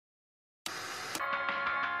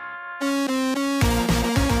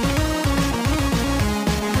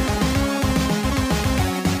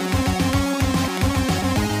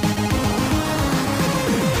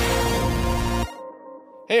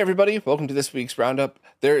Hey everybody, welcome to this week's Roundup.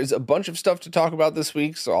 There is a bunch of stuff to talk about this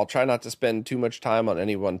week, so I'll try not to spend too much time on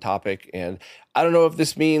any one topic. And I don't know if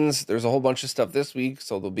this means there's a whole bunch of stuff this week,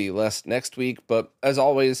 so there'll be less next week. But as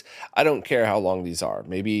always, I don't care how long these are.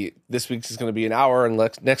 Maybe this week's is going to be an hour and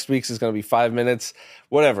next week's is going to be 5 minutes,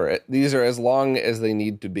 whatever. These are as long as they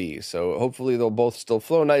need to be. So hopefully they'll both still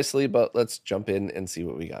flow nicely, but let's jump in and see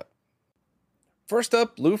what we got. First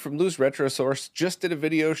up, Lou from Lou's Retro Source just did a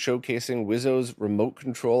video showcasing Wizzo's remote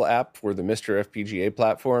control app for the Mr. FPGA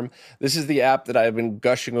platform. This is the app that I've been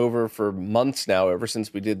gushing over for months now, ever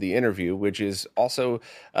since we did the interview, which is also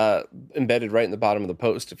embedded right in the bottom of the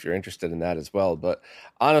post if you're interested in that as well. But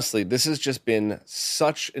honestly, this has just been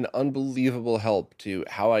such an unbelievable help to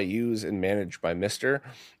how I use and manage my Mr.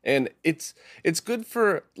 And it's good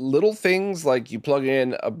for little things like you plug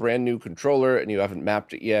in a brand new controller and you haven't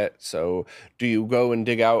mapped it yet. So do you go and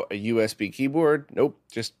dig out a USB keyboard? Nope.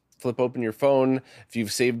 Just flip open your phone. If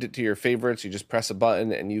you've saved it to your favorites, you just press a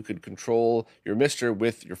button and you could control your Mr.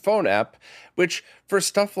 with your phone app, which for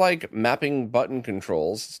stuff like mapping button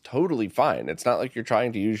controls is totally fine. It's not like you're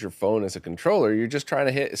trying to use your phone as a controller. You're just trying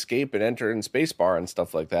to hit escape and enter and spacebar and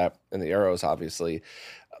stuff like that, and the arrows, obviously.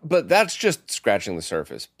 But that's just scratching the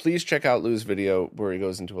surface. Please check out Lou's video where he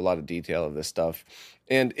goes into a lot of detail of this stuff.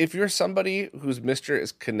 And if you're somebody whose Mr.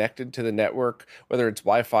 is connected to the network, whether it's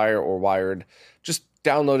Wi-Fi or wired, just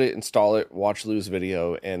download it, install it, watch Lou's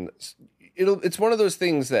video, and it's one of those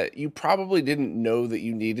things that you probably didn't know that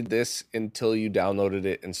you needed this until you downloaded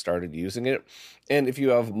it and started using it. And if you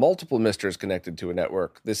have multiple Misters connected to a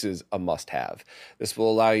network, this is a must-have. This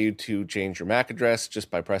will allow you to change your MAC address just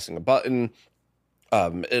by pressing a button.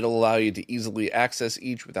 It'll allow you to easily access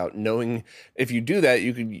each without knowing. If you do that,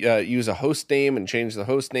 you could use a host name and change the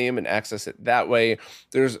host name and access it that way.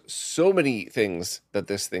 There's so many things that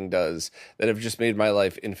this thing does that have just made my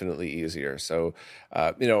life infinitely easier. So,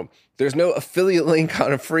 there's no affiliate link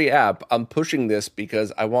on a free app. I'm pushing this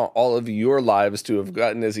because I want all of your lives to have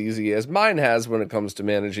gotten as easy as mine has when it comes to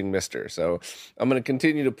managing Mr. So I'm going to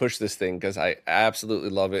continue to push this thing because I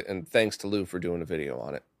absolutely love it. And thanks to Lou for doing a video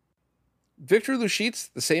on it. Victor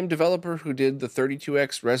Luschitz, the same developer who did the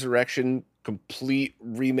 32X Resurrection complete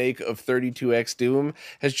remake of 32X Doom,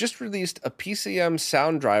 has just released a PCM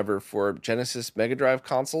sound driver for Genesis Mega Drive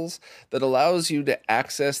consoles that allows you to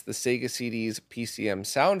access the Sega CD's PCM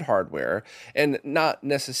sound hardware and not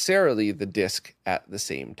necessarily the disc at the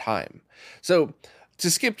same time. So, to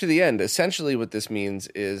skip to the end, essentially what this means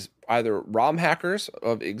is either ROM hackers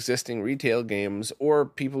of existing retail games or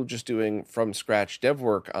people just doing from scratch dev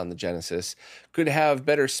work on the Genesis could have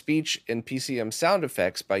better speech and PCM sound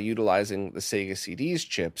effects by utilizing the Sega CD's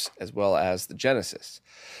chips as well as the Genesis.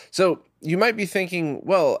 So you might be thinking,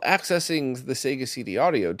 well, accessing the Sega CD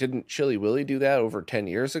audio, didn't Chili Willy do that over 10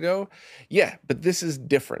 years ago? Yeah, but this is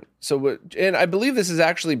different. And I believe this is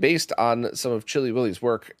actually based on some of Chili Willy's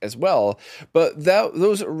work as well, but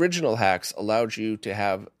those original hacks allowed you to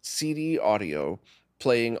have CD audio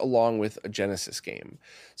playing along with a Genesis game.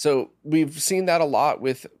 So we've seen that a lot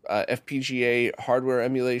with FPGA hardware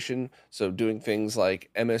emulation. So doing things like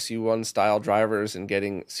MSU1 style drivers and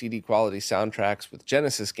getting CD quality soundtracks with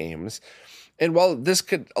Genesis games. And while this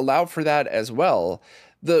could allow for that as well,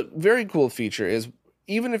 the very cool feature is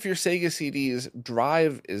even if your Sega CD's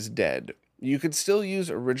drive is dead, you could still use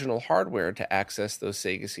original hardware to access those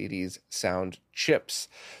Sega CD's sound chips.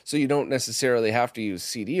 So you don't necessarily have to use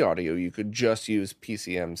CD audio. You could just use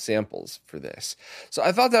PCM samples for this. So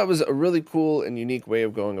I thought that was a really cool and unique way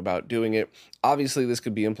of going about doing it. Obviously, this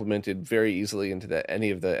could be implemented very easily into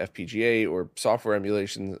any of the FPGA or software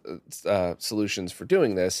emulation solutions for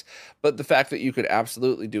doing this. But the fact that you could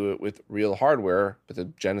absolutely do it with real hardware, with a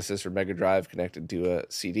Genesis or Mega Drive connected to a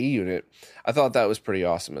CD unit, I thought that was pretty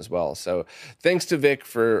awesome as well. So thanks to Vic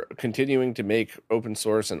for continuing to make open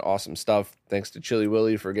source and awesome stuff. Thanks to Chili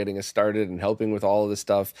Willy for getting us started and helping with all of this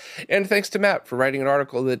stuff. And thanks to Matt for writing an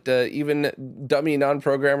article that even dummy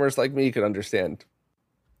non-programmers like me could understand.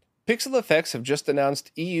 Pixel Effects have just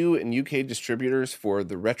announced EU and UK distributors for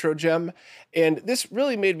the Retro Gem, and this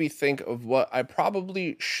really made me think of what I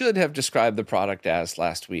probably should have described the product as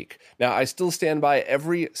last week. Now, I still stand by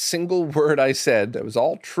every single word I said. That was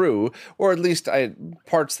all true, or at least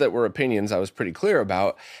parts that were opinions I was pretty clear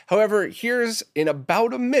about. However, here's, in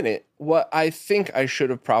about a minute, what I think I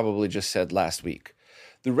should have probably just said last week.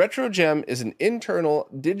 The Retro Gem is an internal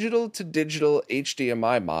digital-to-digital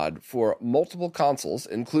HDMI mod for multiple consoles,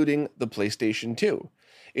 including the PlayStation 2.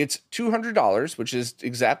 It's $200, which is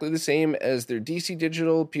exactly the same as their DC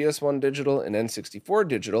Digital, PS1 Digital, and N64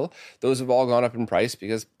 Digital. Those have all gone up in price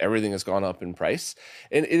because everything has gone up in price.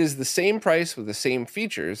 And it is the same price with the same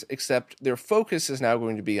features, except their focus is now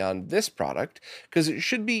going to be on this product because it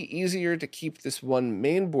should be easier to keep this one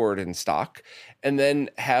main board in stock and then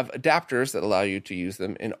have adapters that allow you to use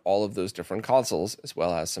them in all of those different consoles as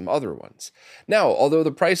well as some other ones. Now, although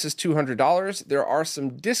the price is $200, there are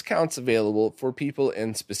some discounts available for people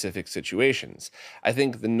in specific situations. I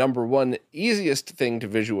think the number one easiest thing to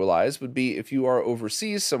visualize would be if you are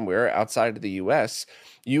overseas somewhere outside of the US,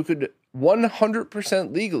 you could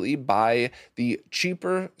 100% legally buy the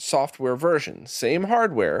cheaper software version. Same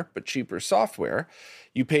hardware, but cheaper software.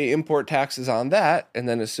 You pay import taxes on that, and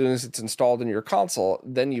then as soon as it's installed in your console,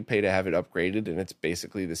 then you pay to have it upgraded, and it's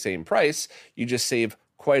basically the same price. You just save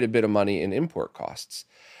quite a bit of money in import costs.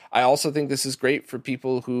 I also think this is great for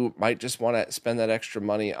people who might just want to spend that extra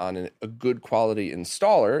money on a good quality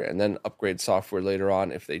installer and then upgrade software later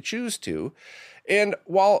on if they choose to. And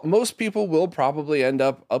while most people will probably end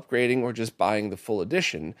up upgrading or just buying the full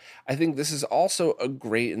edition, I think this is also a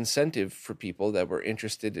great incentive for people that were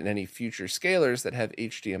interested in any future scalers that have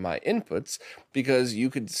HDMI inputs, because you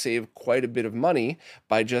could save quite a bit of money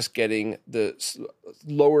by just getting the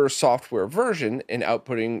lower software version and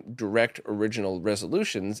outputting direct original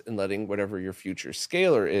resolutions and letting whatever your future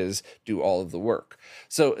scaler is do all of the work.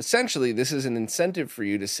 So essentially, this is an incentive for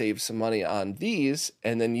you to save some money on these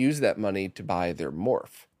and then use that money to buy their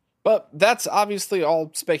morph. But that's obviously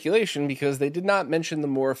all speculation because they did not mention the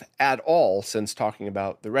morph at all since talking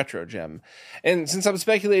about the Retro Gem. And since I'm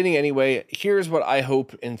speculating anyway, here's what I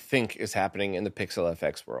hope and think is happening in the Pixel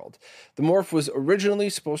FX world. The morph was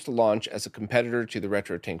originally supposed to launch as a competitor to the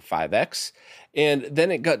RetroTink 5X, and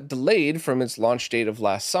then it got delayed from its launch date of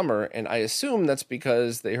last summer, and I assume that's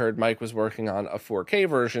because they heard Mike was working on a 4K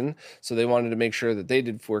version, so they wanted to make sure that they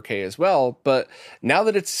did 4K as well. But now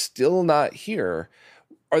that it's still not here,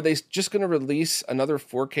 are they just going to release another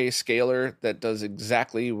 4K scaler that does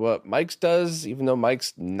exactly what Mike's does, even though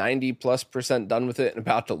Mike's 90+% done with it and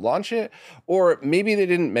about to launch it? Or maybe they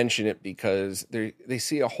didn't mention it because they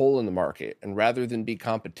see a hole in the market, and rather than be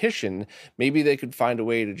competition, maybe they could find a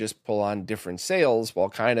way to just pull on different sales while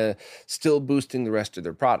kind of still boosting the rest of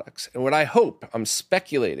their products. And what I hope, I'm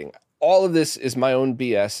speculating, all of this is my own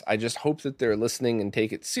BS. I just hope that they're listening and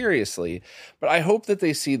take it seriously. But I hope that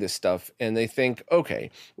they see this stuff and they think, okay,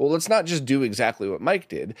 well, let's not just do exactly what Mike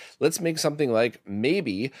did. Let's make something like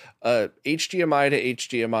maybe a HDMI to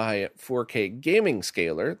HDMI 4K gaming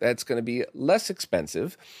scaler that's going to be less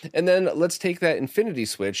expensive. And then let's take that Infinity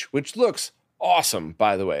Switch, which looks awesome,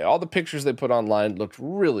 by the way. All the pictures they put online looked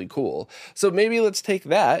really cool. So maybe let's take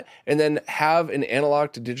that and then have an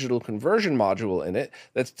analog to digital conversion module in it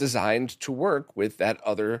that's designed to work with that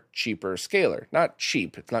other cheaper scaler. Not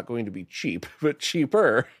cheap, it's not going to be cheap, but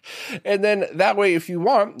cheaper. And then that way, if you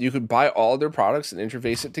want, you could buy all their products and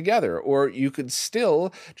interface it together, or you could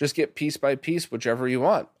still just get piece by piece, whichever you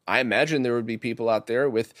want. I imagine there would be people out there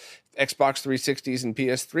with Xbox 360s and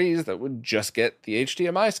PS3s that would just get the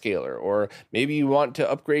HDMI scaler, or maybe you want to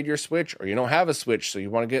upgrade your Switch, or you don't have a Switch, so you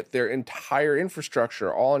want to get their entire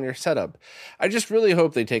infrastructure all on your setup. I just really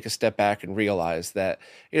hope they take a step back and realize that,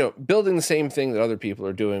 building the same thing that other people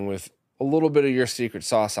are doing with a little bit of your secret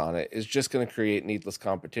sauce on it is just going to create needless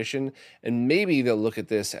competition, and maybe they'll look at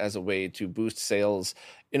this as a way to boost sales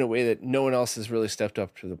in a way that no one else has really stepped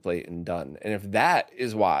up to the plate and done. And if that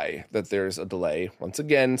is why that there's a delay, once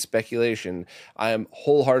again, speculation, I am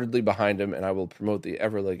wholeheartedly behind them, and I will promote the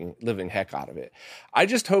ever-living heck out of it. I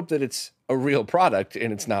just hope that it's a real product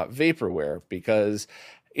and it's not vaporware, because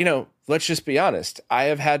let's just be honest. I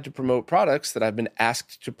have had to promote products that I've been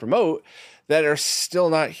asked to promote that are still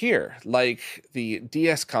not here, like the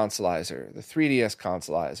DS Consolizer, the 3DS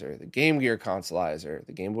Consolizer, the Game Gear Consolizer,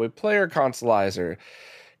 the Game Boy Player Consolizer,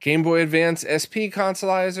 Game Boy Advance SP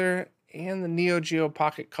Consolizer, and the Neo Geo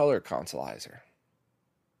Pocket Color Consolizer.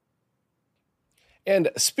 And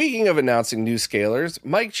speaking of announcing new scalers,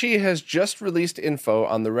 Mike Chi has just released info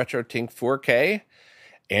on the RetroTink 4K,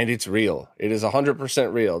 and it's real. It is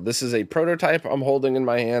 100% real. This is a prototype I'm holding in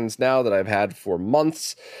my hands now that I've had for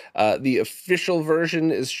months. The official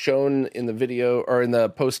version is shown in the video or in the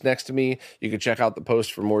post next to me. You can check out the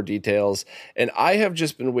post for more details. And I have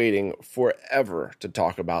just been waiting forever to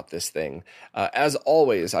talk about this thing. As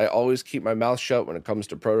always, I always keep my mouth shut when it comes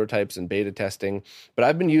to prototypes and beta testing, but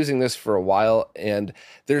I've been using this for a while, and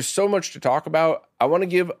there's so much to talk about. I want to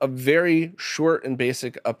give a very short and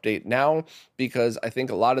basic update now because I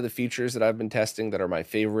think a lot of the features that I've been testing that are my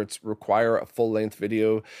favorites require a full-length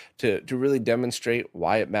video to really demonstrate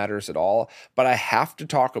why it matters at all. But I have to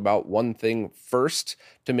talk about one thing first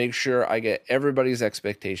to make sure I get everybody's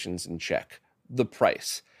expectations in check: the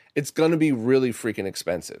price. It's going to be really freaking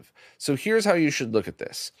expensive. So here's how you should look at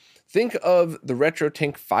this. Think of the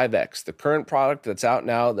RetroTink 5X, the current product that's out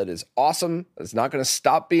now that is awesome. It's not going to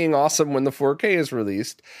stop being awesome when the 4K is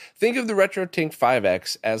released. Think of the RetroTink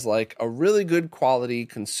 5X as like a really good quality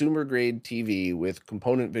consumer grade TV with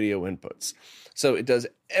component video inputs. So it does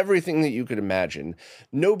everything that you could imagine.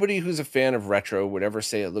 Nobody who's a fan of retro would ever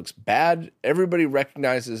say it looks bad. Everybody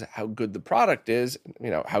recognizes how good the product is,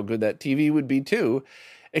 how good that TV would be too,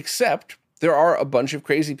 except there are a bunch of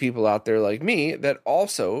crazy people out there like me that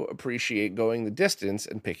also appreciate going the distance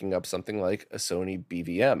and picking up something like a Sony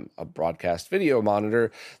BVM, a broadcast video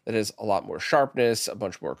monitor that has a lot more sharpness, a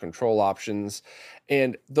bunch more control options,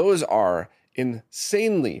 and those are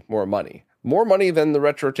insanely more money. More money than the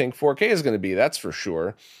RetroTink 4K is going to be, that's for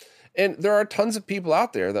sure. And there are tons of people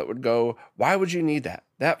out there that would go, why would you need that?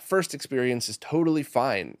 That first experience is totally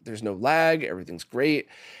fine. There's no lag, everything's great.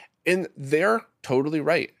 And they're totally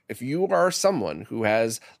right. If you are someone who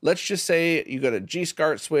has, let's just say you got a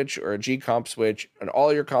G-SCART switch or a G-Comp switch and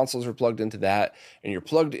all your consoles are plugged into that and you're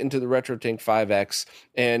plugged into the RetroTink 5X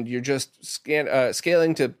and you're just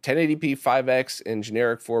scaling to 1080p 5X in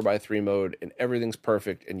generic 4x3 mode and everything's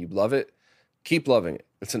perfect and you love it, keep loving it.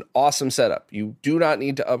 It's an awesome setup. You do not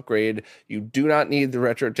need to upgrade. You do not need the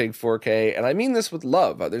RetroTink 4K. And I mean this with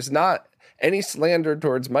love. There's not any slander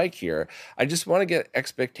towards Mike here. I just want to get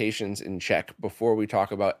expectations in check before we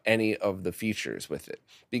talk about any of the features with it,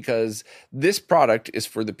 because this product is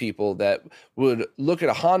for the people that would look at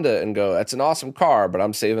a Honda and go, that's an awesome car, but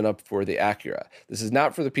I'm saving up for the Acura. This is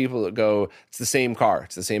not for the people that go, it's the same car,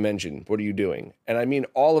 it's the same engine, what are you doing? And I mean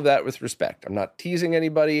all of that with respect. I'm not teasing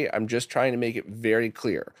anybody. I'm just trying to make it very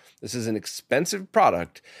clear. This is an expensive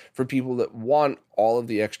product for people that want all of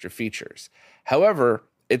the extra features. However,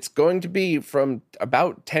 it's going to be from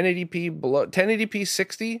about 1080p below 1080p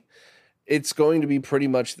 60. It's going to be pretty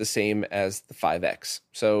much the same as the 5X.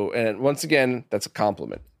 So, and once again, that's a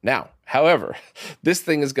compliment. Now, however, this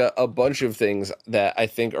thing has got a bunch of things that I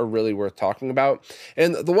think are really worth talking about.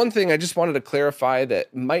 And the one thing I just wanted to clarify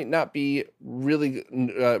that might not be really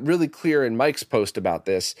clear in Mike's post about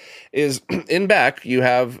this is in back, you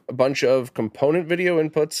have a bunch of component video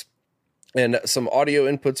inputs and some audio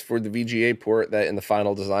inputs for the VGA port that in the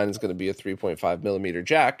final design is going to be a 3.5 millimeter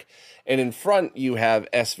jack. And in front, you have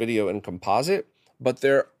S-Video and composite, but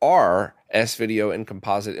there are S-Video and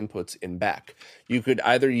composite inputs in back. You could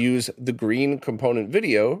either use the green component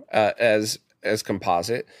video as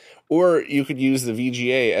composite, or you could use the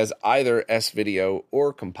VGA as either S-Video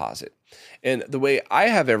or composite. And the way I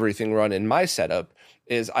have everything run in my setup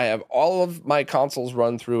is I have all of my consoles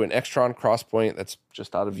run through an Extron crosspoint that's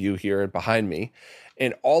just out of view here behind me.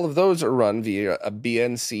 And all of those are run via a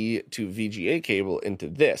BNC to VGA cable into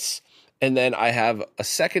this. And then I have a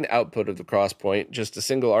second output of the crosspoint, just a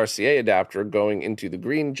single RCA adapter going into the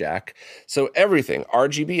green jack. So everything,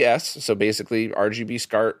 RGBS, so basically RGB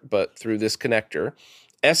SCART, but through this connector,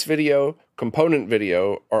 S-Video, component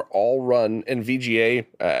video are all run, and VGA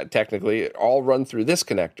technically, all run through this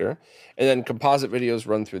connector, and then composite videos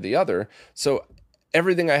run through the other. So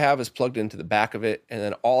everything I have is plugged into the back of it, and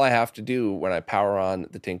then all I have to do when I power on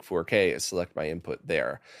the Tink 4K is select my input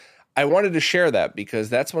there. I wanted to share that because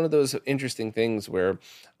that's one of those interesting things where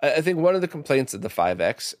I think one of the complaints of the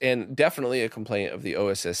 5X, and definitely a complaint of the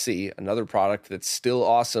OSSC, another product that's still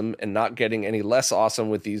awesome and not getting any less awesome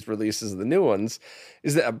with these releases of the new ones,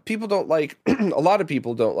 is that people don't like, a lot of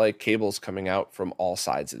people don't like cables coming out from all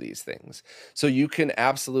sides of these things. So you can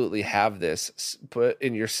absolutely have this put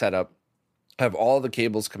in your setup, have all the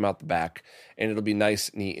cables come out the back, and it'll be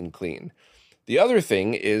nice, neat, and clean. The other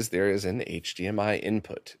thing is there is an HDMI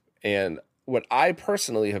input. And what I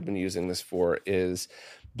personally have been using this for is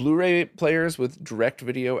Blu-ray players with direct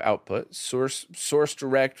video output, source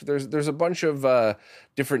direct. There's a bunch of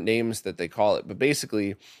different names that they call it, but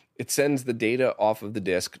basically it sends the data off of the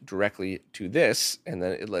disc directly to this, and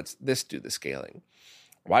then it lets this do the scaling.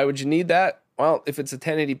 Why would you need that? Well, if it's a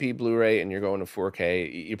 1080p Blu-ray and you're going to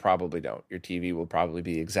 4K, you probably don't. Your TV will probably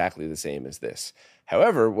be exactly the same as this.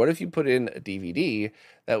 However, what if you put in a DVD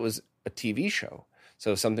that was a TV show?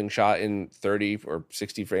 So something shot in 30 or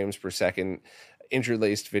 60 frames per second,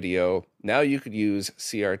 interlaced video. Now you could use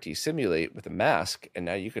CRT Simulate with a mask, and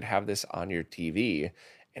now you could have this on your TV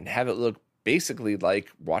and have it look basically like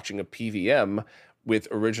watching a PVM with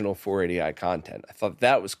original 480i content. I thought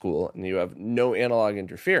that was cool, and you have no analog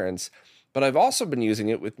interference. But I've also been using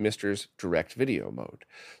it with Mister's direct video mode.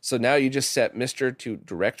 So now you just set Mister to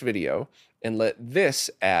direct video and let this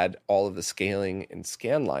add all of the scaling and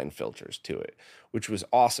scanline filters to it, which was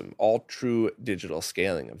awesome. All true digital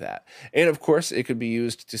scaling of that. And of course, it could be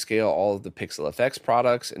used to scale all of the Pixel FX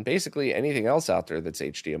products and basically anything else out there that's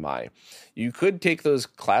HDMI. You could take those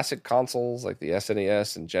classic consoles like the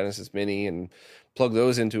SNES and Genesis Mini and plug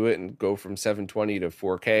those into it and go from 720 to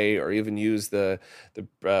 4K, or even use the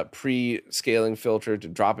pre-scaling filter to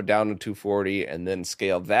drop it down to 240 and then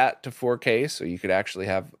scale that to 4K, so you could actually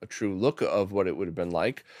have a true look of what it would have been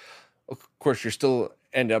like. Of course, you're still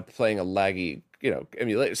end up playing a laggy,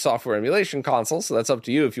 software emulation console, so that's up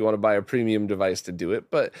to you if you want to buy a premium device to do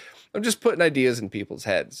it. But I'm just putting ideas in people's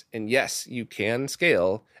heads. And yes, you can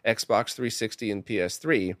scale Xbox 360 and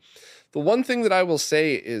PS3. The one thing that I will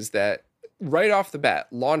say is that right off the bat,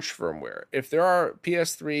 launch firmware, if there are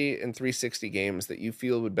PS3 and 360 games that you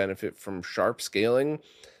feel would benefit from sharp scaling,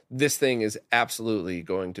 this thing is absolutely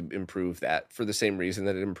going to improve that for the same reason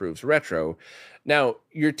that it improves retro. Now,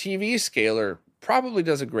 your TV scaler probably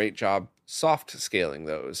does a great job soft scaling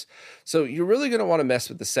those. So you're really going to want to mess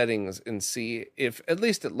with the settings and see if, at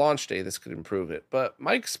least at launch day, this could improve it. But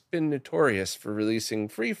Mike's been notorious for releasing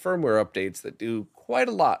free firmware updates that do quite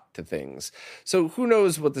a lot to things. So who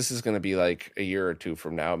knows what this is going to be like a year or two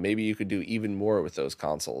from now. Maybe you could do even more with those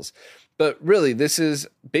consoles. But really, this is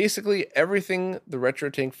basically everything the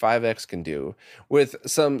RetroTink 5X can do, with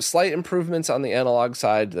some slight improvements on the analog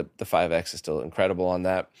side. The 5X is still incredible on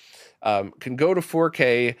that. Can go to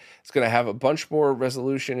 4K. It's going to have a bunch more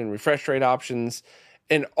resolution and refresh rate options.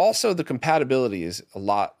 And also the compatibility is a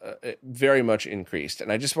lot, very much increased.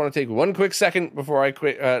 And I just want to take one quick second before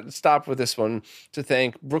I stop with this one to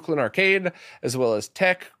thank Brooklyn Arcade, as well as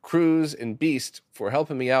Tech, Cruz, and Beast for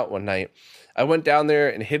helping me out one night. I went down there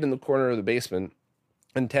and hid in the corner of the basement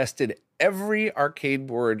and tested every arcade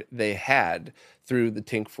board they had through the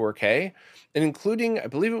Tink 4K, and including, I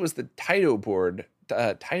believe it was the Taito board,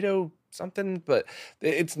 Taito something, but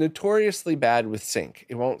it's notoriously bad with sync.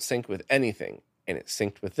 It won't sync with anything, and it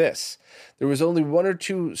synced with this. There was only one or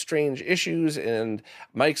two strange issues, and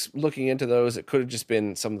Mike's looking into those. It could have just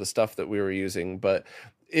been some of the stuff that we were using, but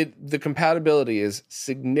the compatibility is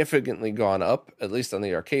significantly gone up, at least on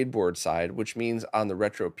the arcade board side, which means on the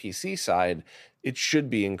retro PC side, it should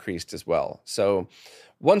be increased as well. So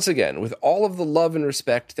once again, with all of the love and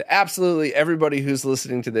respect to absolutely everybody who's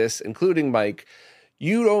listening to this, including Mike,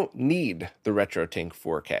 you don't need the RetroTink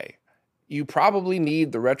 4K. You probably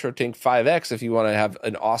need the RetroTink 5X if you want to have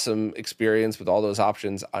an awesome experience with all those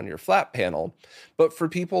options on your flat panel. But for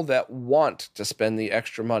people that want to spend the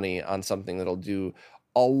extra money on something that'll do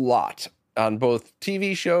a lot on both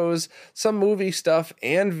TV shows, some movie stuff,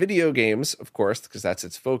 and video games, of course, because that's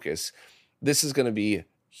its focus, this is going to be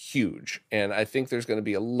huge. And I think there's going to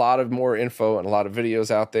be a lot of more info and a lot of videos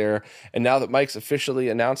out there. And now that Mike's officially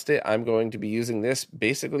announced it, I'm going to be using this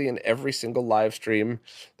basically in every single live stream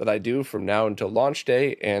that I do from now until launch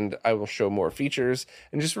day. And I will show more features.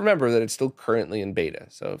 And just remember that it's still currently in beta.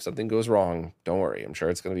 So if something goes wrong, don't worry. I'm sure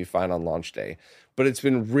it's going to be fine on launch day. But it's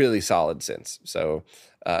been really solid since. So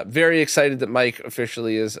very excited that Mike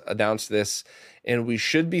officially has announced this. And we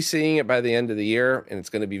should be seeing it by the end of the year. And it's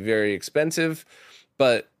going to be very expensive.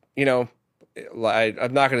 But, I'm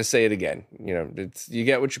not going to say it again. You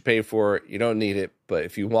get what you pay for. You don't need it. But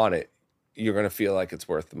if you want it, you're going to feel like it's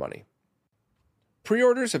worth the money.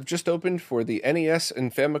 Pre-orders have just opened for the NES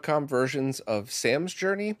and Famicom versions of Sam's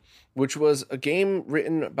Journey, which was a game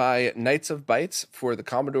written by Knights of Bytes for the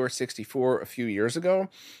Commodore 64 a few years ago,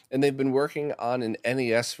 and they've been working on an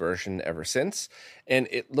NES version ever since, and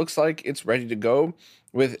it looks like it's ready to go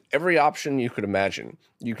with every option you could imagine.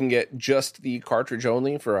 You can get just the cartridge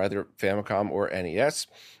only for either Famicom or NES,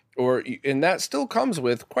 and that still comes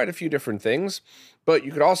with quite a few different things. But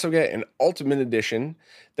you could also get an Ultimate Edition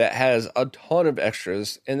that has a ton of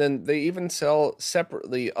extras. And then they even sell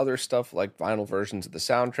separately other stuff like vinyl versions of the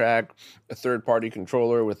soundtrack, a third-party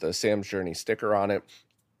controller with a Sam's Journey sticker on it.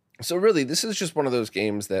 So really, this is just one of those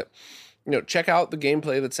games that, check out the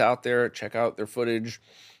gameplay that's out there, check out their footage,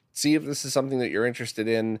 see if this is something that you're interested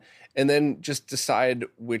in, and then just decide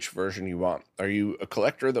which version you want. Are you a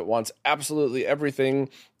collector that wants absolutely everything?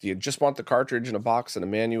 Do you just want the cartridge in a box and a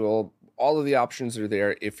manual? All of the options are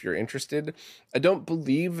there if you're interested. I don't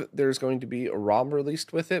believe there's going to be a ROM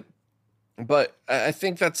released with it, but I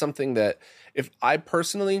think that's something that if I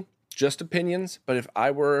personally, just opinions, but if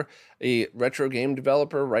I were a retro game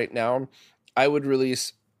developer right now, I would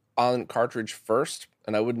release on cartridge first,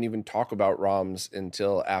 and I wouldn't even talk about ROMs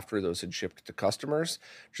until after those had shipped to customers,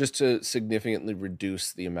 just to significantly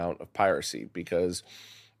reduce the amount of piracy. Because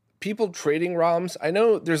people trading ROMs, I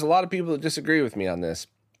know there's a lot of people that disagree with me on this.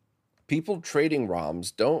 People trading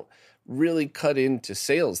ROMs don't really cut into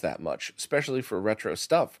sales that much, especially for retro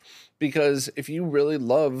stuff. Because if you really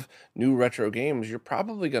love new retro games, you're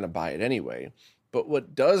probably going to buy it anyway. But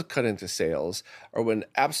what does cut into sales are when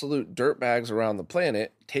absolute dirtbags around the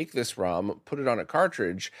planet take this ROM, put it on a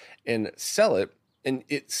cartridge, and sell it. And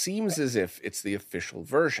it seems as if it's the official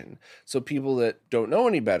version. So people that don't know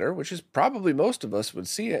any better, which is probably most of us, would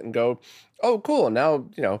see it and go, oh, cool. Now,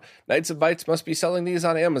 Knights of Bytes must be selling these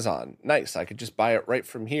on Amazon. Nice. I could just buy it right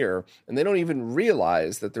from here. And they don't even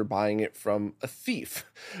realize that they're buying it from a thief.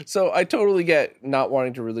 So I totally get not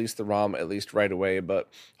wanting to release the ROM at least right away, but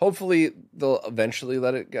hopefully they'll eventually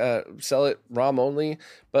let it sell it ROM only.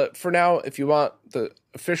 But for now, if you want the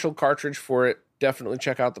official cartridge for it, definitely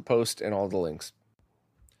check out the post and all the links.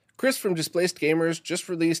 Chris from Displaced Gamers just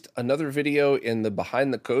released another video in the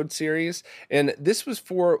Behind the Code series, and this was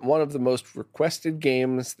for one of the most requested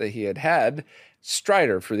games that he had,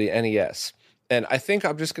 Strider for the NES. And I think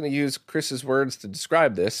I'm just going to use Chris's words to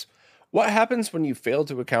describe this. What happens when you fail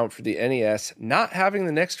to account for the NES not having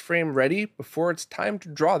the next frame ready before it's time to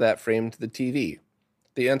draw that frame to the TV?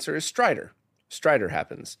 The answer is Strider. Strider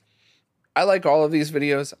happens. I like all of these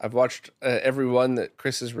videos. I've watched every one that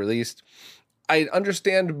Chris has released. I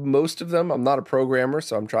understand most of them. I'm not a programmer,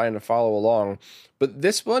 so I'm trying to follow along. But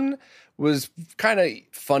this one was kind of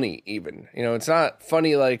funny even. It's not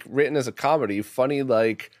funny like written as a comedy, funny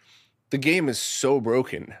like the game is so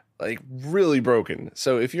broken, like really broken.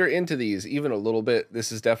 So if you're into these even a little bit,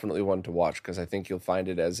 this is definitely one to watch because I think you'll find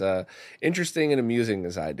it as interesting and amusing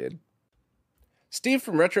as I did. Steve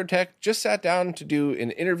from RetroTech just sat down to do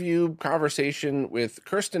an interview conversation with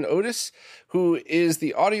Kirsten Otis, who is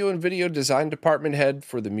the audio and video design department head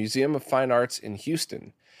for the Museum of Fine Arts in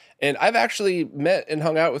Houston. And I've actually met and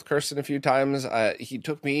hung out with Kirsten a few times. He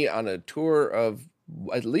took me on a tour of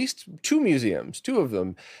at least two museums, two of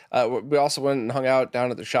them. We also went and hung out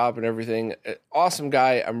down at the shop and everything. Awesome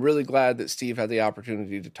guy. I'm really glad that Steve had the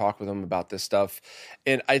opportunity to talk with him about this stuff.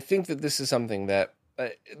 And I think that this is something that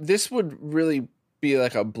this would really be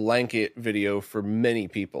like a blanket video for many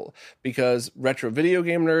people because retro video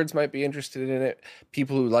game nerds might be interested in it,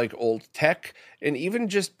 people who like old tech, and even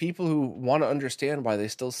just people who want to understand why they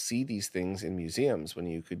still see these things in museums when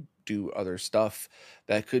you could do other stuff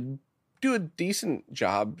that could do a decent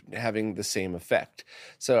job having the same effect.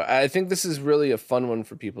 So I think this is really a fun one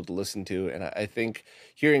for people to listen to. And I think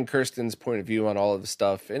hearing Kirsten's point of view on all of the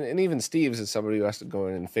stuff and even Steve's as somebody who has to go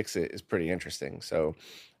in and fix it is pretty interesting. So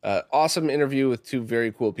awesome interview with two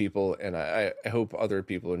very cool people. And I hope other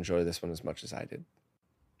people enjoy this one as much as I did.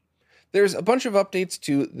 There's a bunch of updates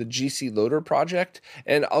to the GC Loader project,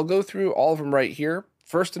 and I'll go through all of them right here.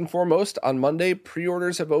 First and foremost, on Monday,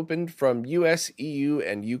 pre-orders have opened from US, EU,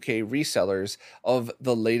 and UK resellers of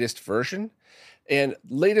the latest version. And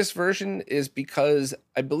latest version is because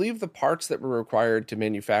I believe the parts that were required to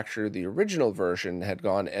manufacture the original version had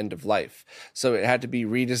gone end of life. So it had to be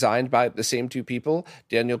redesigned by the same two people,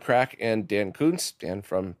 Daniel Crack and Dan Kuntz, Dan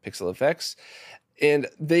from Pixel Effects. And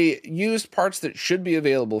they used parts that should be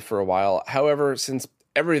available for a while. However, since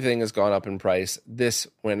everything has gone up in price, this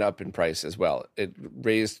went up in price as well. It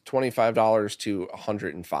raised $25 to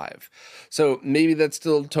 $105. So maybe that's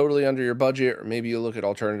still totally under your budget, or maybe you look at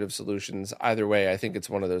alternative solutions. Either way, I think it's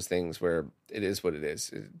one of those things where it is what it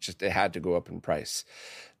is. It had to go up in price.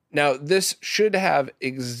 Now, this should have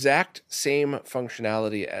exact same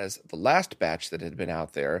functionality as the last batch that had been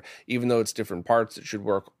out there. Even though it's different parts, it should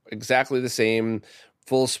work exactly the same.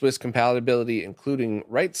 Full Swiss compatibility, including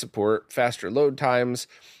write support, faster load times.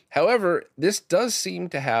 However, this does seem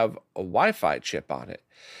to have a Wi-Fi chip on it.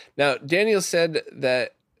 Now, Daniel said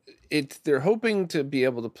that they're hoping to be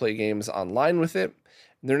able to play games online with it.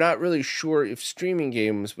 They're not really sure if streaming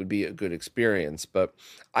games would be a good experience, but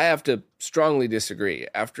I have to strongly disagree.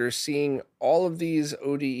 After seeing all of these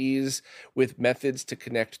ODEs with methods to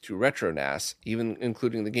connect to RetroNAS, even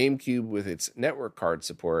including the GameCube with its network card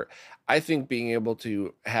support, I think being able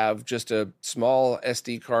to have just a small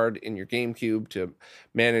SD card in your GameCube to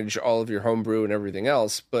manage all of your homebrew and everything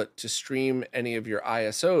else, but to stream any of your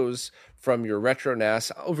ISOs from your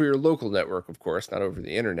RetroNAS over your local network, of course, not over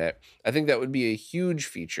the internet, I think that would be a huge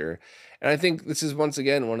feature. And I think this is once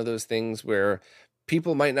again one of those things where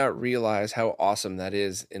people might not realize how awesome that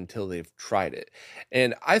is until they've tried it.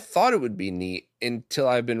 And I thought it would be neat until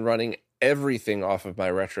I've been running everything off of my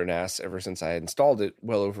Retro NAS ever since I installed it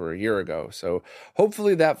well over a year ago. So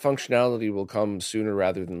hopefully that functionality will come sooner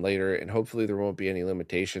rather than later, and hopefully there won't be any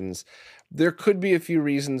limitations. There could be a few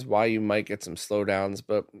reasons why you might get some slowdowns,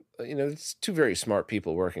 but it's two very smart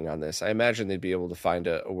people working on this. I imagine they'd be able to find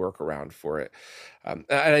a workaround for it. And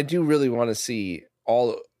I do really want to see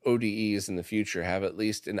all ODEs in the future have at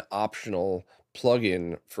least an optional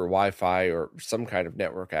plugin for Wi-Fi or some kind of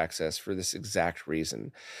network access for this exact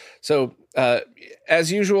reason. So as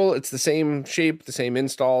usual, it's the same shape, the same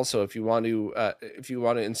install. So if you want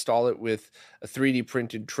to install it with a 3D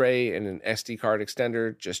printed tray and an SD card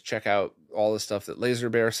extender, just check out all the stuff that Laser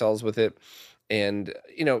Bear sells with it. And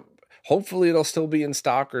hopefully it'll still be in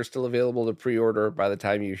stock or still available to pre-order by the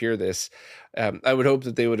time you hear this. I would hope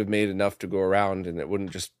that they would have made enough to go around and it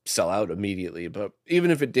wouldn't just sell out immediately. But even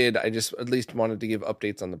if it did, I just at least wanted to give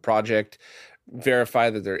updates on the project, verify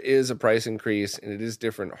that there is a price increase and it is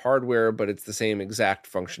different hardware, but it's the same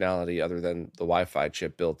exact functionality other than the Wi-Fi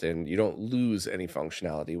chip built in. You don't lose any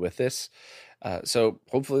functionality with this. So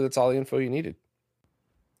hopefully that's all the info you needed.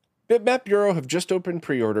 Bitmap Bureau have just opened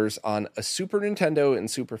pre-orders on a Super Nintendo and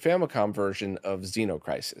Super Famicom version of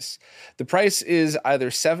Xenocrisis. The price is either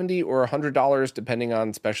 $70 or $100 depending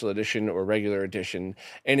on special edition or regular edition,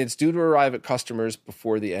 and it's due to arrive at customers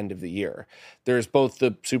before the end of the year. There's both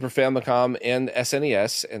the Super Famicom and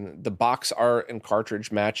SNES, and the box art and cartridge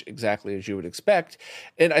match exactly as you would expect.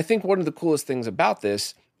 And I think one of the coolest things about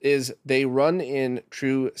this is they run in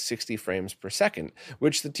true 60 frames per second,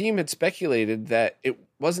 which the team had speculated that it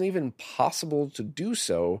wasn't even possible to do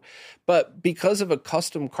so, but because of a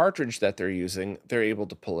custom cartridge that they're using, they're able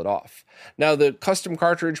to pull it off. Now, the custom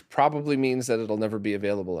cartridge probably means that it'll never be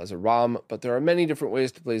available as a ROM, but there are many different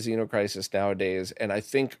ways to play Xenocrisis nowadays, and I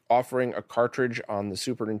think offering a cartridge on the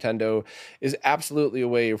Super Nintendo is absolutely a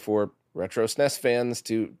way for Retro SNES fans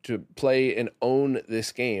to play and own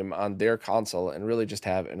this game on their console and really just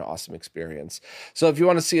have an awesome experience. So if you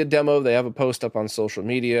want to see a demo, they have a post up on social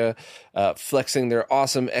media flexing their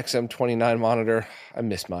awesome XM29 monitor. I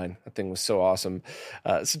miss mine. That thing was so awesome.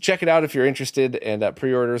 So check it out if you're interested, and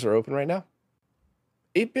pre-orders are open right now.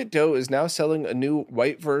 8BitDo is now selling a new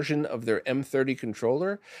white version of their M30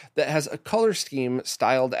 controller that has a color scheme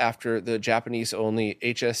styled after the Japanese-only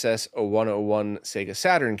HSS 0101 Sega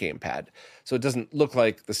Saturn gamepad. So it doesn't look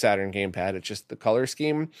like the Saturn gamepad, it's just the color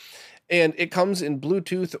scheme. And it comes in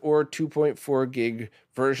Bluetooth or 2.4 gig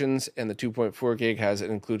versions, and the 2.4 gig has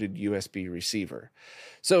an included USB receiver.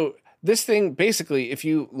 So this thing, basically, if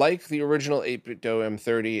you like the original 8BitDo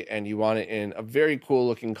M30 and you want it in a very cool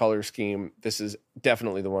looking color scheme, this is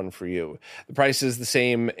definitely the one for you. The price is the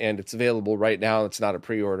same and it's available right now. It's not a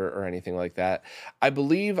pre-order or anything like that. I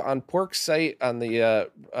believe on Pork's site, on the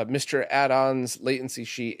Mr. Add-ons latency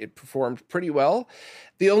sheet, it performed pretty well.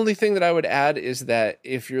 The only thing that I would add is that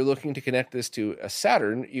if you're looking to connect this to a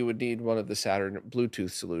Saturn, you would need one of the Saturn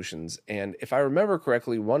Bluetooth solutions. And if I remember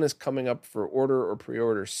correctly, one is coming up for order or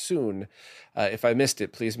pre-order soon. If I missed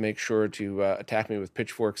it, please make sure to attack me with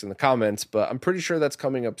pitchforks in the comments. But I'm pretty sure that's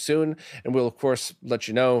coming up soon. And we'll, of course, let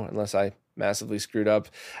you know unless I massively screwed up.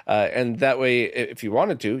 And that way, if you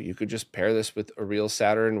wanted to, you could just pair this with a real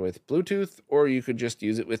Saturn with Bluetooth, or you could just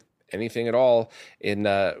use it with anything at all in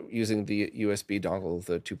using the USB dongle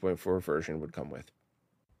the 2.4 version would come with.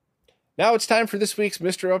 Now it's time for this week's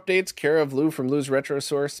Mr. Updates, care of Lou from Lou's Retro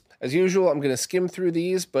Source. As usual, I'm going to skim through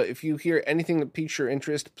these, but if you hear anything that piques your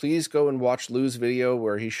interest, please go and watch Lou's video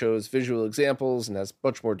where he shows visual examples and has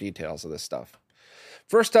much more details of this stuff.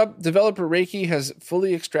 First up, developer Reiki has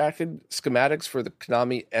fully extracted schematics for the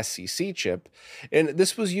Konami SCC chip, and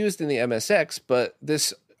this was used in the MSX, but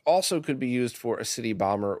this also could be used for a City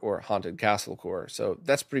Bomber or Haunted Castle core. So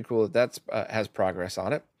that's pretty cool that has progress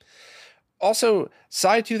on it. Also,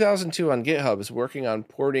 Psy2002 on GitHub is working on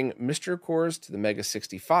porting Mr. cores to the Mega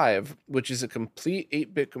 65, which is a complete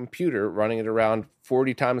 8-bit computer running at around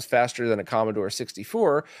 40 times faster than a Commodore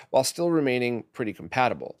 64 while still remaining pretty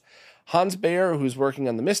compatible. Hans Bayer, who's working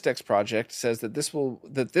on the Mystex project, says that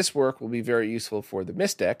this work will be very useful for the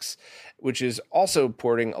Mystex, which is also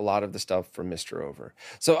porting a lot of the stuff from Mr. over.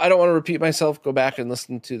 So I don't want to repeat myself. Go back and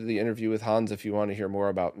listen to the interview with Hans if you want to hear more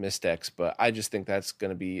about Mystex, but I just think that's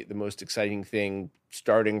going to be the most exciting thing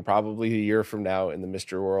starting probably a year from now in the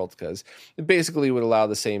Mr. world, because it basically would allow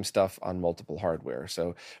the same stuff on multiple hardware.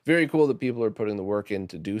 So very cool that people are putting the work in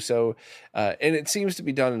to do so. And it seems to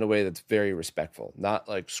be done in a way that's very respectful, not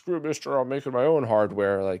like, screw Mr., I'm making my own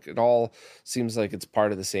hardware. Like, it all seems like it's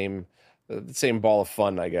part of the same ball of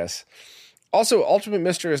fun, I guess. Also, Ultimate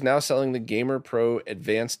Mister is now selling the Gamer Pro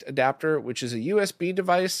Advanced Adapter, which is a USB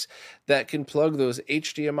device that can plug those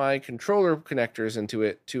HDMI controller connectors into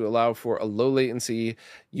it to allow for a low latency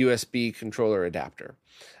USB controller adapter.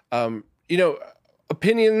 You know,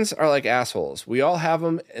 opinions are like assholes. We all have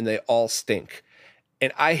them and they all stink.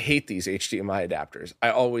 And I hate these HDMI adapters. I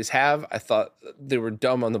always have. I thought they were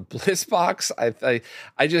dumb on the Bliss box.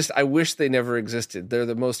 I wish they never existed. They're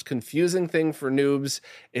the most confusing thing for noobs.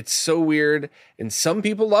 It's so weird, and some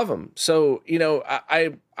people love them. So,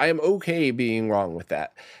 I am okay being wrong with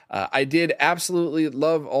that. I did absolutely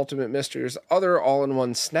love Ultimate Mister's other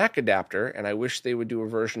all-in-one snack adapter, and I wish they would do a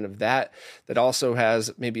version of that also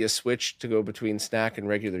has maybe a switch to go between snack and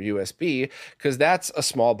regular USB, because that's a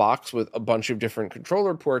small box with a bunch of different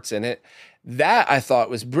controller ports in it. That I thought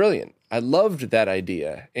was brilliant. I loved that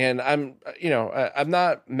idea, and I'm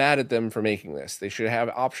not mad at them for making this. They should have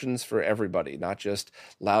options for everybody, not just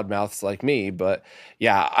loudmouths like me. But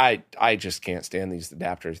yeah, I just can't stand these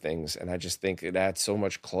adapter things, and I just think it adds so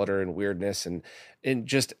much clutter and weirdness, and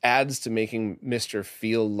just adds to making Mister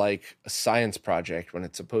feel like a science project when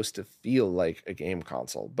it's supposed to feel like a game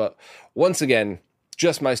console. But once again,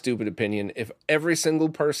 just my stupid opinion. If every single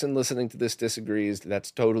person listening to this disagrees, that's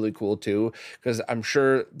totally cool too, because I'm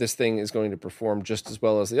sure this thing is going to perform just as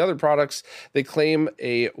well as the other products. They claim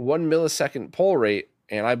a 1 millisecond pull rate,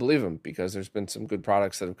 and I believe them because there's been some good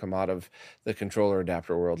products that have come out of the controller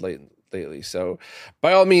adapter world lately. So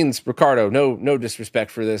by all means, Ricardo, no disrespect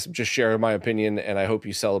for this. I'm just sharing my opinion, and I hope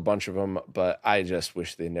you sell a bunch of them, but I just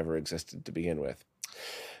wish they never existed to begin with.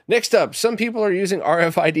 Next up, some people are using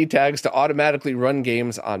RFID tags to automatically run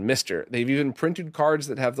games on Mister. They've even printed cards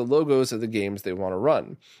that have the logos of the games they want to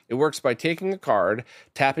run. It works by taking a card,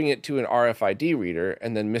 tapping it to an RFID reader,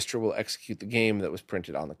 and then Mister will execute the game that was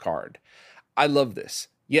printed on the card. I love this.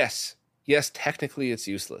 Yes, technically it's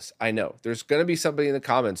useless. I know. There's going to be somebody in the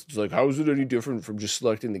comments that's like, how is it any different from just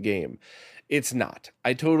selecting the game? It's not.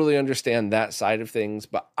 I totally understand that side of things,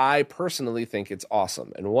 but I personally think it's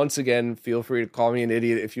awesome. And once again, feel free to call me an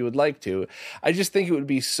idiot if you would like to. I just think it would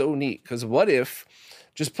be so neat, because what if,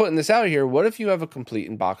 just putting this out here, what if you have a complete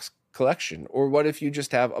in-box collection? Or what if you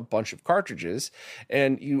just have a bunch of cartridges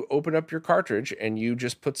and you open up your cartridge and you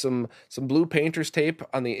just put some blue painter's tape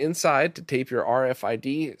on the inside to tape your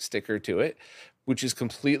RFID sticker to it, which is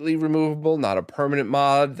completely removable, not a permanent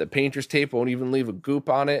mod. The painter's tape won't even leave a goop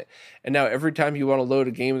on it. And now every time you want to load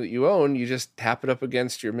a game that you own, you just tap it up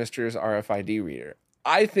against your Mister's RFID reader.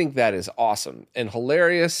 I think that is awesome and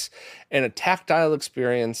hilarious and a tactile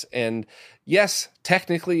experience. And yes,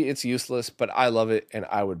 technically it's useless, but I love it and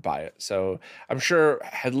I would buy it. So I'm sure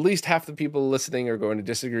at least half the people listening are going to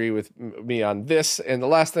disagree with me on this. And the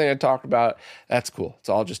last thing I talked about, that's cool. It's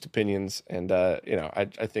all just opinions. And, I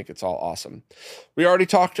think it's all awesome. We already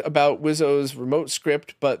talked about Wizzo's remote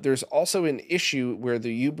script, but there's also an issue where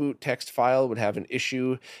the U-boot text file would have an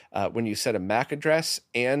issue when you set a MAC address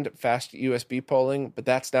and fast USB polling, but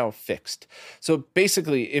that's now fixed. So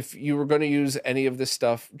basically, if you were going to use any of this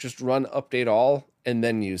stuff, just run update all and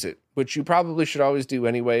then use it, which you probably should always do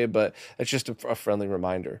anyway, but it's just a friendly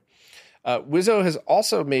reminder. Wizzo has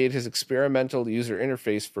also made his experimental user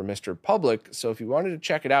interface for Mister public, so if you wanted to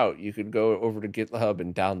check it out, you could go over to GitHub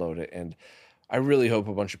and download it, and I really hope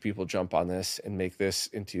a bunch of people jump on this and make this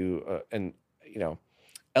into an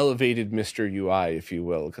elevated Mister UI, if you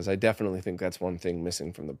will, because I definitely think that's one thing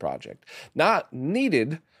missing from the project. Not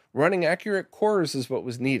needed. Running accurate cores is what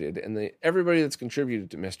was needed, and everybody that's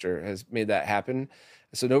contributed to Mister has made that happen.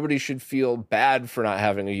 So nobody should feel bad for not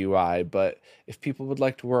having a UI, but if people would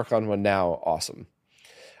like to work on one now, awesome.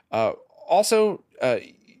 Also,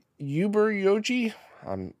 Uber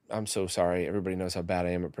I'm so sorry. Everybody knows how bad I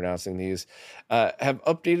am at pronouncing these. Have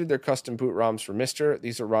updated their custom boot ROMs for Mister.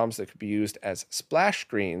 These are ROMs that could be used as splash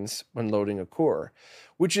screens when loading a core,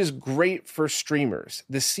 which is great for streamers.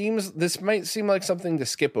 This might seem like something to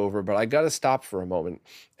skip over, but I got to stop for a moment.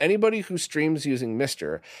 Anybody who streams using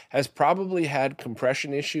Mister has probably had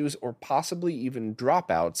compression issues or possibly even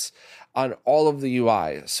dropouts on all of the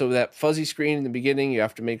UI. So that fuzzy screen in the beginning, you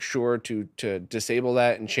have to make sure to disable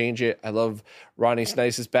that and change it. I love Ronnie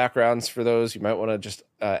Snice's backgrounds for those. You might want to just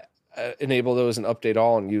enable those and update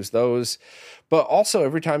all and use those. But also,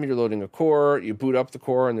 every time you're loading a core, you boot up the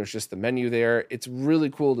core and there's just the menu there. It's really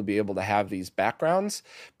cool to be able to have these backgrounds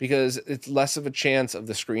because it's less of a chance of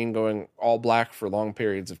the screen going all black for long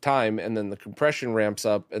periods of time, and then the compression ramps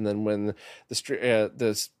up, and then when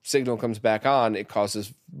the signal comes back on, it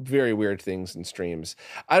causes very weird things in streams.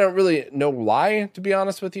 I don't really know why, to be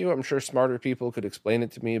honest with you. I'm sure smarter people could explain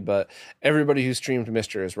it to me, but everybody who streamed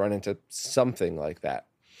Mister has run into something like that.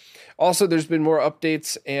 Also, there's been more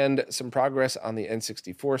updates and some progress on the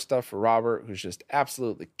N64 stuff for Robert, who's just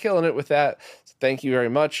absolutely killing it with that. So thank you very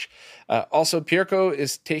much. Also, Pirko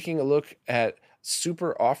is taking a look at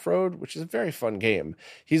Super Off-Road, which is a very fun game.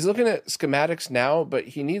 He's looking at schematics now, but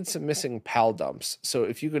he needs some missing PAL dumps. So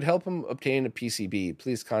if you could help him obtain a PCB,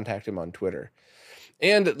 please contact him on Twitter.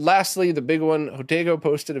 And lastly, the big one, Hotego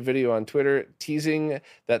posted a video on Twitter teasing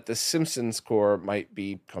that the Simpsons core might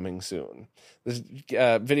be coming soon. This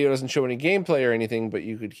video doesn't show any gameplay or anything, but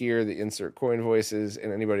you could hear the insert coin voices,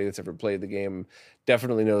 and anybody that's ever played the game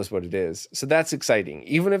definitely knows what it is. So that's exciting.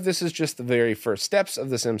 Even if this is just the very first steps of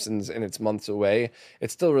The Simpsons and it's months away,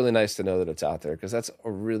 it's still really nice to know that it's out there, because that's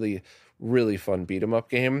a really, really fun beat 'em up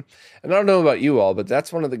game. And I don't know about you all, but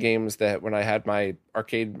that's one of the games that when I had my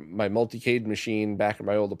multicade machine back in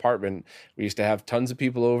my old apartment, we used to have tons of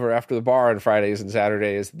people over after the bar on Fridays and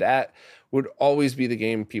Saturdays. That would always be the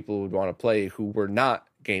game people would want to play who were not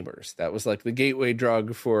gamers. That was like the gateway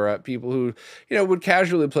drug for people who, would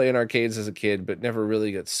casually play in arcades as a kid, but never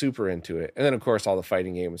really get super into it. And then, of course, all the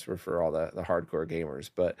fighting games were for all the hardcore gamers.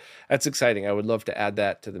 But that's exciting. I would love to add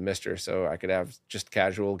that to the Mister so I could have just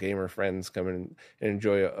casual gamer friends come in and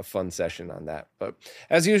enjoy a fun session on that. But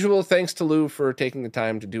as usual, thanks to Lou for taking the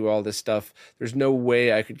time to do all this stuff. There's no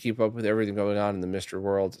way I could keep up with everything going on in the Mister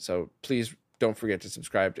world. So please don't forget to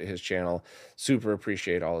subscribe to his channel. Super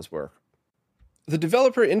appreciate all his work. The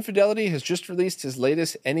developer Infidelity has just released his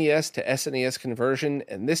latest NES to SNES conversion,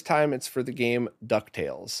 and this time it's for the game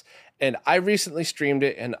DuckTales. And I recently streamed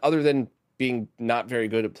it, and other than being not very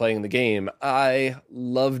good at playing the game, I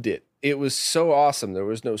loved it. It was so awesome. There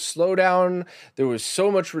was no slowdown. There was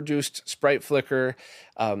so much reduced sprite flicker.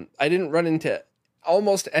 I didn't run into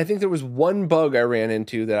I think there was one bug I ran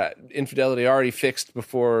into that Infidelity already fixed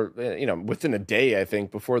before, within a day, I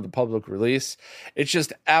think, before the public release. It's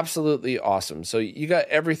just absolutely awesome. So you got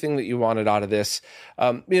everything that you wanted out of this.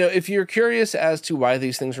 If you're curious as to why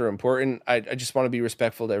these things are important, I just want to be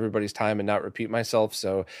respectful to everybody's time and not repeat myself.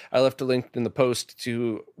 So I left a link in the post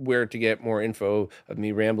to where to get more info of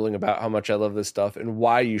me rambling about how much I love this stuff and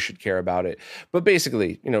why you should care about it. But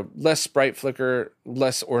basically, less sprite flicker,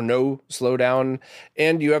 less or no slowdown.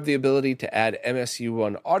 And you have the ability to add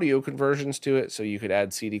MSU1 audio conversions to it, so you could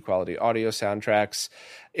add CD quality audio soundtracks.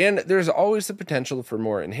 And there's always the potential for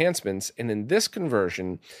more enhancements. And in this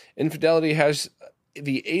conversion, Infidelity has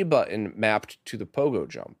the A button mapped to the pogo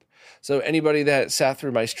jump. So anybody that sat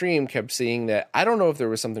through my stream kept seeing that. I don't know if there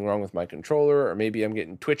was something wrong with my controller, or maybe I'm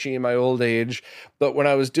getting twitchy in my old age, but when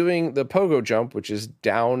I was doing the pogo jump, which is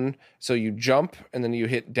down, so you jump and then you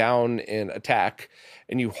hit down and attack,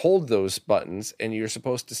 and you hold those buttons, and you're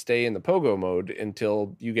supposed to stay in the pogo mode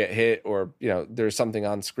until you get hit or, there's something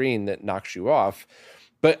on screen that knocks you off.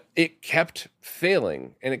 But it kept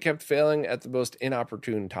failing, and it kept failing at the most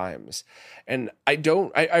inopportune times. And I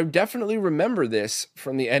definitely remember this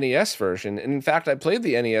from the NES version. And in fact, I played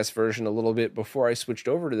the NES version a little bit before I switched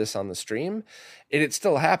over to this on the stream, and it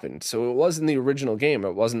still happened. So it was in the original game.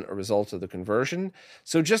 It wasn't a result of the conversion.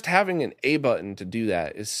 So just having an A button to do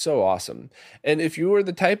that is so awesome. And if you are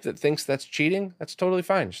the type that thinks that's cheating, that's totally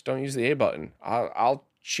fine. Just don't use the A button. I'll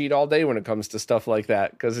cheat all day when it comes to stuff like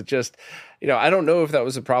that, because it just, I don't know if that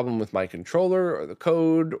was a problem with my controller or the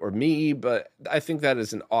code or me, but I think that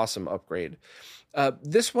is an awesome upgrade.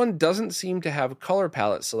 This one doesn't seem to have color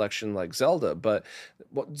palette selection like Zelda, but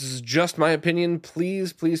this is just my opinion.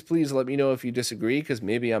 Please, please, please let me know if you disagree, because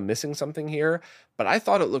maybe I'm missing something here. But I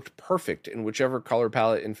thought it looked perfect in whichever color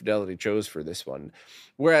palette Infidelity chose for this one.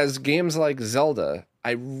 Whereas games like Zelda,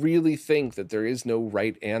 I really think that there is no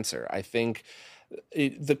right answer. I think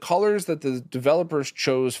the colors that the developers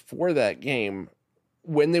chose for that game,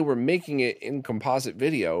 when they were making it in composite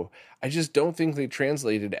video, I just don't think they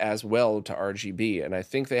translated as well to RGB. And I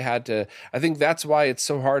think I think that's why it's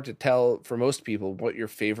so hard to tell for most people what your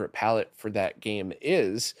favorite palette for that game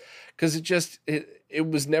is, because it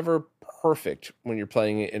was never perfect when you're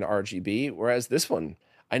playing it in RGB. Whereas this one,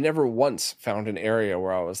 I never once found an area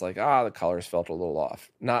where I was like, the colors felt a little off.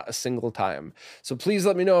 Not a single time. So please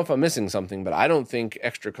let me know if I'm missing something, but I don't think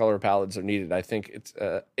extra color palettes are needed. I think it's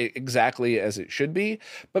exactly as it should be,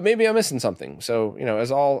 but maybe I'm missing something. So, as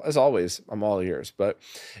always, I'm all ears. But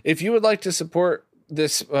if you would like to support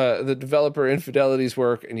this, the developer Infidelity's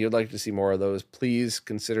work, and you'd like to see more of those, please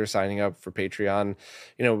consider signing up for Patreon.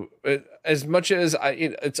 as much as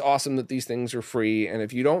it's awesome that these things are free, and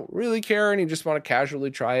if you don't really care and you just want to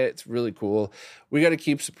casually try it, it's really cool. We got to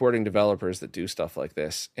keep supporting developers that do stuff like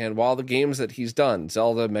this. And while the games that he's done,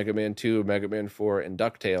 Zelda, Mega Man 2, Mega Man 4, and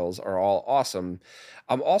DuckTales are all awesome,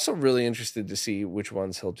 I'm also really interested to see which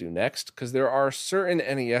ones he'll do next, because there are certain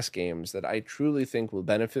NES games that I truly think will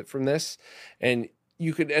benefit from this, and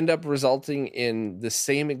you could end up resulting in the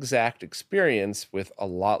same exact experience with a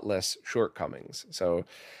lot less shortcomings. So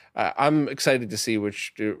I'm excited to see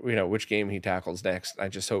which game he tackles next. I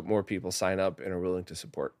just hope more people sign up and are willing to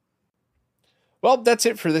support. Well, that's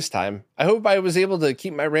it for this time. I hope I was able to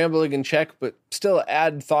keep my rambling in check, but still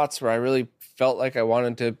add thoughts where I really felt like I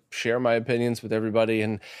wanted to share my opinions with everybody.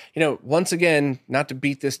 And, once again, not to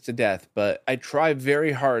beat this to death, but I try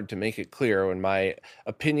very hard to make it clear when my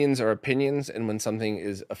opinions are opinions and when something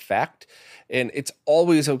is a fact. And it's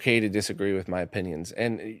always okay to disagree with my opinions.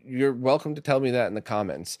 And you're welcome to tell me that in the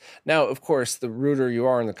comments. Now, of course, the ruder you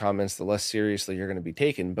are in the comments, the less seriously you're going to be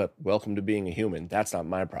taken, but welcome to being a human. That's not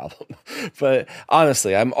my problem. But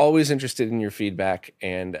honestly, I'm always interested in your feedback,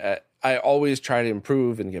 and I always try to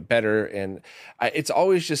improve and get better. And it's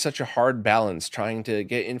always just such a hard balance trying to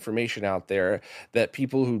get information out there that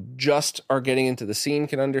people who just are getting into the scene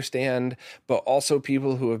can understand, but also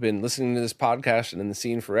people who have been listening to this podcast and in the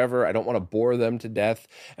scene forever. I don't want to bore them to death.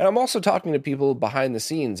 And I'm also talking to people behind the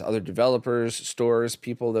scenes, other developers, stores,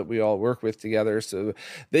 people that we all work with together, so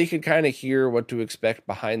they could kind of hear what to expect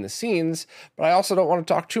behind the scenes. But I also don't want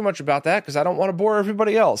to talk too much about that because I don't want to bore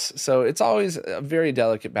everybody else. So it's always a very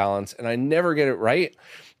delicate balance, and I never get it right,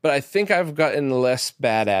 but I think I've gotten less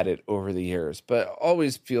bad at it over the years. But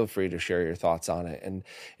always feel free to share your thoughts on it. And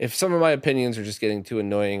if some of my opinions are just getting too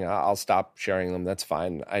annoying, I'll stop sharing them. That's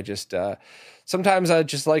fine. I just sometimes I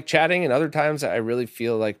just like chatting, and other times I really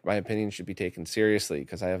feel like my opinion should be taken seriously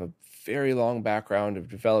because I have a very long background of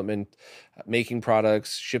development, making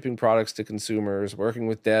products, shipping products to consumers, working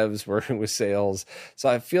with devs, working with sales. So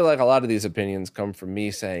I feel like a lot of these opinions come from me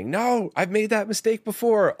saying, no, I've made that mistake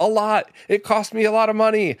before a lot. It cost me a lot of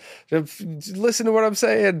money. Listen to what I'm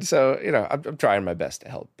saying. So, I'm trying my best to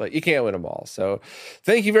help, but you can't win them all. So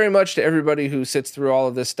thank you very much to everybody who sits through all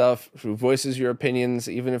of this stuff, who voices your opinions,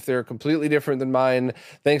 even if they're completely different than mine.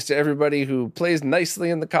 Thanks to everybody who plays nicely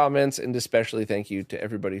in the comments, and especially thank you to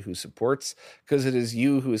everybody who supports, because it is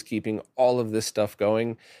you who is keeping all of this stuff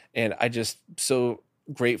going. And I just so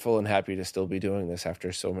grateful and happy to still be doing this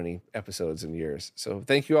after so many episodes and years. So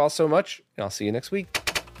thank you all so much, and I'll see you next week.